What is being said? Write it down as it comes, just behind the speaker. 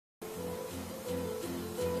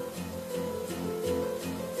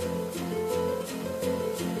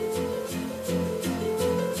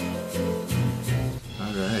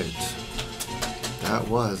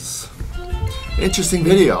was. Interesting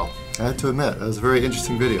video, I have to admit. That was a very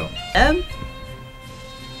interesting video. And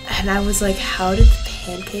I was like, how did the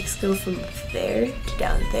pancakes go from there to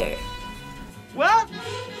down there? What?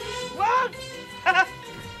 What?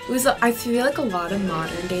 It was, I feel like a lot of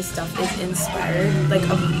modern day stuff is inspired, like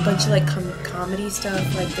a bunch of like comedy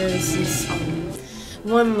stuff. Like there's this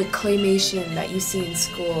one like claymation that you see in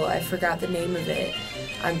school. I forgot the name of it.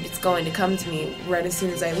 It's going to come to me right as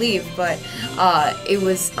soon as I leave. But it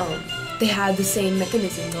was they had the same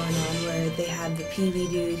mechanism going on where they had the Pee-wee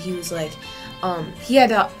dude. He was like he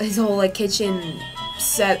had his whole like kitchen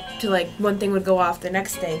set to like one thing would go off the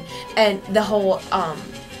next thing, and the whole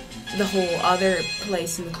other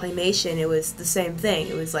place in the claymation, it was the same thing.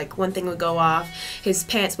 It was like one thing would go off, his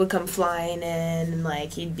pants would come flying in, and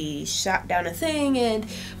like he'd be shot down a thing, and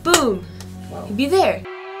boom, he'd be there.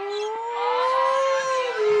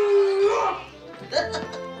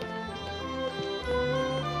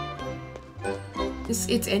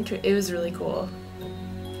 It was really cool,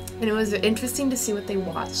 and it was interesting to see what they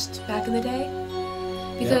watched back in the day,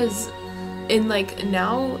 because. Yeah. In like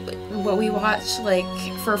now, what we watch like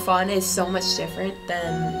for fun is so much different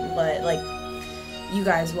than what like you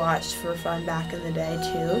guys watched for fun back in the day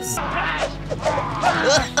too.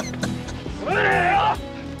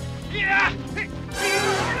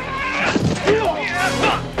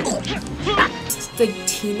 Like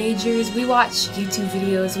teenagers, we watch YouTube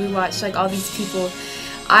videos. We watch like all these people.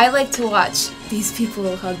 I like to watch these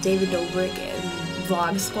people called David Dobrik and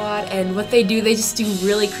Vlog Squad, and what they do, they just do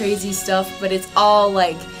really crazy stuff, but it's all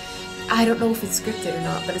like, I don't know if it's scripted or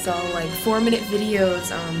not, but it's all like 4-minute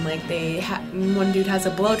videos. Like one dude has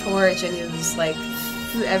a blowtorch and he was like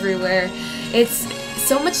everywhere. It's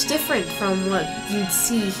so much different from what you'd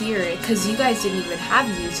see here, because you guys didn't even have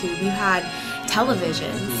YouTube, you had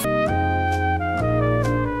television.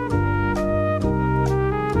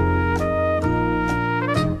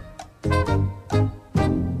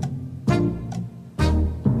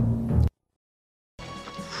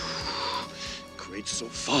 So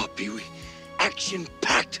far, Pee-wee.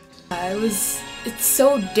 Action-packed. It's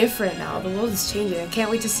so different now. The world is changing. I can't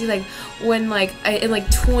wait to see like when like in like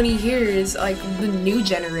 20 years, like the new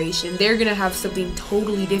generation, they're gonna have something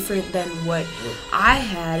totally different than what I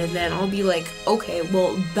had, and then I'll be like, okay,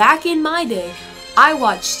 well, back in my day, I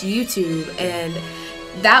watched YouTube, and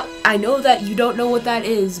that I know that you don't know what that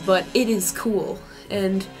is, but it is cool,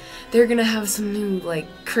 and they're gonna have some new like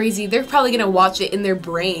crazy. They're probably gonna watch it in their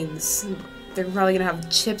brains. They're probably gonna have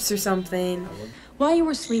chips or something. While you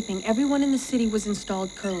were sleeping, everyone in the city was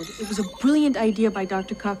installed code. It was a brilliant idea by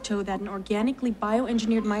Dr. Cocteau that an organically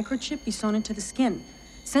bioengineered microchip be sewn into the skin.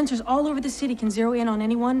 Sensors all over the city can zero in on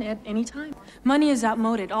anyone at any time. Money is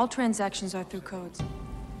outmoded. All transactions are through codes.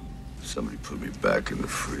 Somebody put me back in the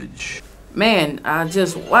fridge. Man,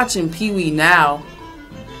 just watching Pee-wee now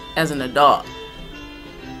as an adult,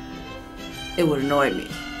 it would annoy me.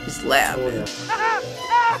 Just laughing.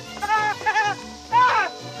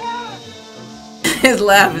 His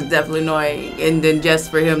laugh is definitely annoying, and then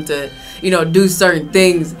just for him to, you know, do certain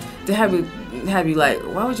things to have you like,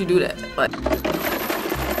 why would you do that? Like,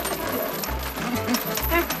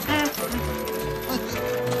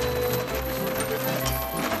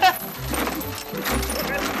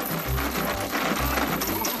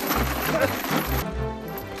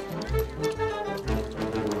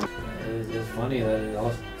 it's funny that it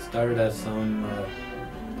all started as some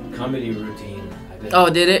comedy routine.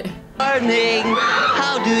 oh, did it? Morning,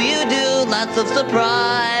 how do you do? Lots of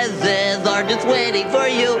surprises are just waiting for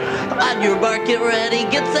you. On your mark, get ready,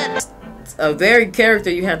 get set. It's a very character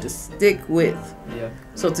you have to stick with. Yeah.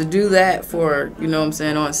 So to do that for, you know what I'm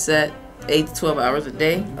saying, on set, 8 to 12 hours a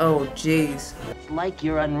day, oh jeez. It's like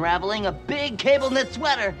you're unraveling a big cable knit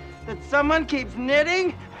sweater That someone keeps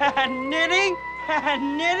knitting and knitting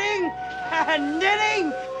and knitting and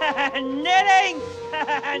knitting and knitting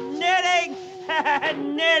and knitting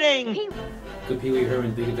and knitting. Could Pee-wee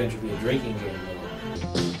Herman's Big Adventure be a drinking game, though?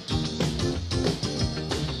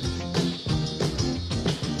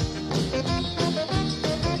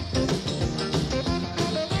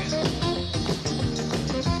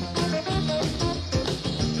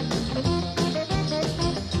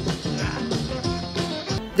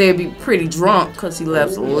 They'd be pretty drunk because he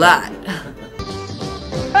laughs a lot.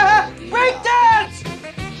 Break dance!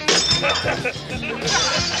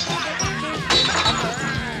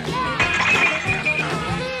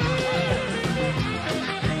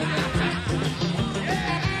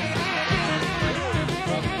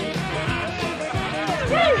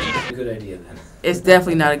 A good idea then. It's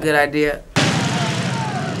definitely not a good idea.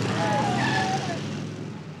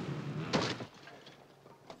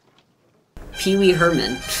 Pee Wee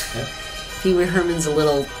Herman. Yep. Pee Wee Herman's a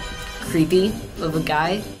little creepy of a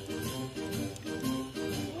guy.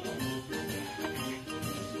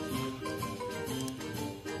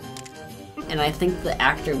 And I think the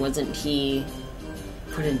actor, wasn't he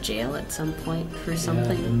put in jail at some point for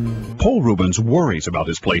something? Paul Reubens worries about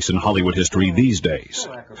his place in Hollywood history these days.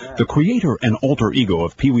 The creator and alter ego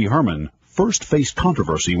of Pee Wee Herman first faced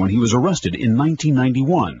controversy when he was arrested in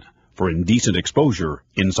 1991 for indecent exposure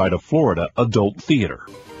inside a Florida adult theater.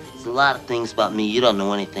 There's a lot of things about me you don't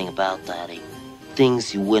know anything about, Daddy.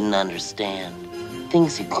 Things you wouldn't understand.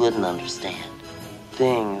 Things you couldn't understand.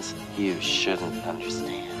 Things you shouldn't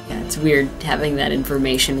understand. Yeah, it's weird having that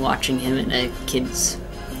information watching him in a kid's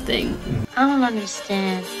thing. I don't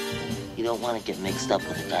understand. You don't want to get mixed up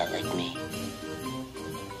with a guy like me.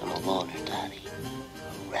 I'm a loner, Daddy.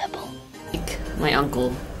 A rebel. My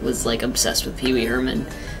uncle was like obsessed with Pee Wee Herman,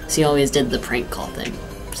 so he always did the prank call thing.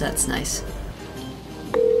 So that's nice.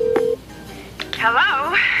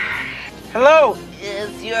 Hello? Hello?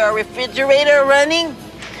 Is your refrigerator running?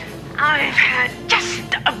 I've had just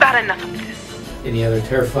about enough of this. Any other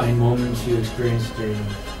terrifying moments you experienced during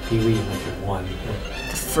Pee Wee? You mentioned one.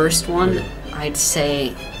 The first one, I'd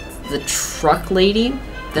say the truck lady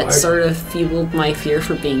that sort of fueled my fear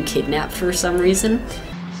for being kidnapped for some reason.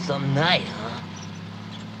 Some night, huh?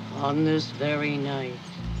 On this very night,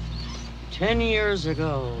 10 years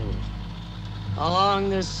ago, along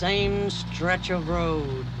this same stretch of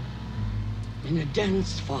road, in a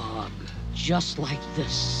dense fog, just like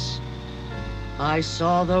this, I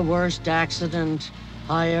saw the worst accident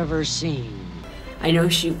I ever seen. I know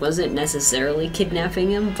she wasn't necessarily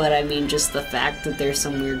kidnapping him, but I mean just the fact that there's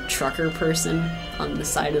some weird trucker person on the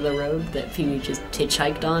side of the road that Pee Wee just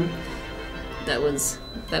hitchhiked on. That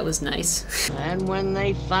was nice. And when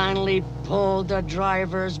they finally pulled the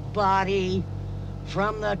driver's body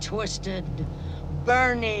from the twisted,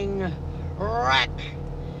 burning wreck,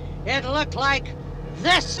 it looked like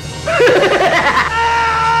this.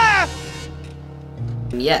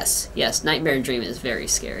 Yes, Nightmare Dream is very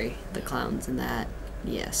scary. The clowns in that,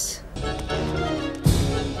 yes.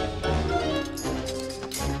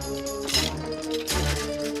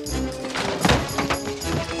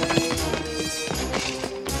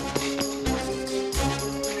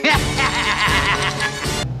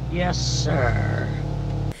 Yes, sir.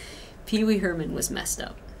 Pee Wee Herman was messed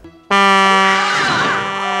up.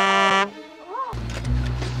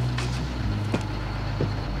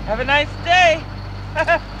 Have a nice day.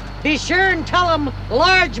 Be sure and tell them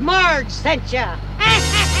Large Marge sent ya.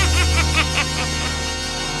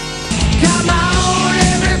 Come on,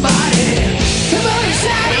 everybody. Come on and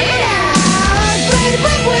shout it out. Shout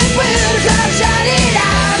it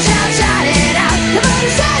out. Shout it out. Come on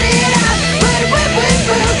and shout it out.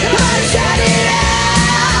 Come on and shout it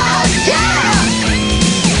out. Yeah!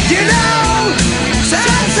 You know,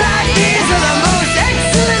 sunshine is the most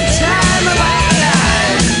excellent time of our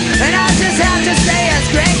lives. And I just have to say it's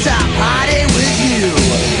great to party with you.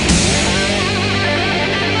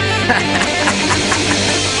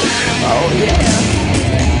 Oh yeah.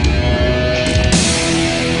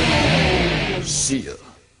 See ya.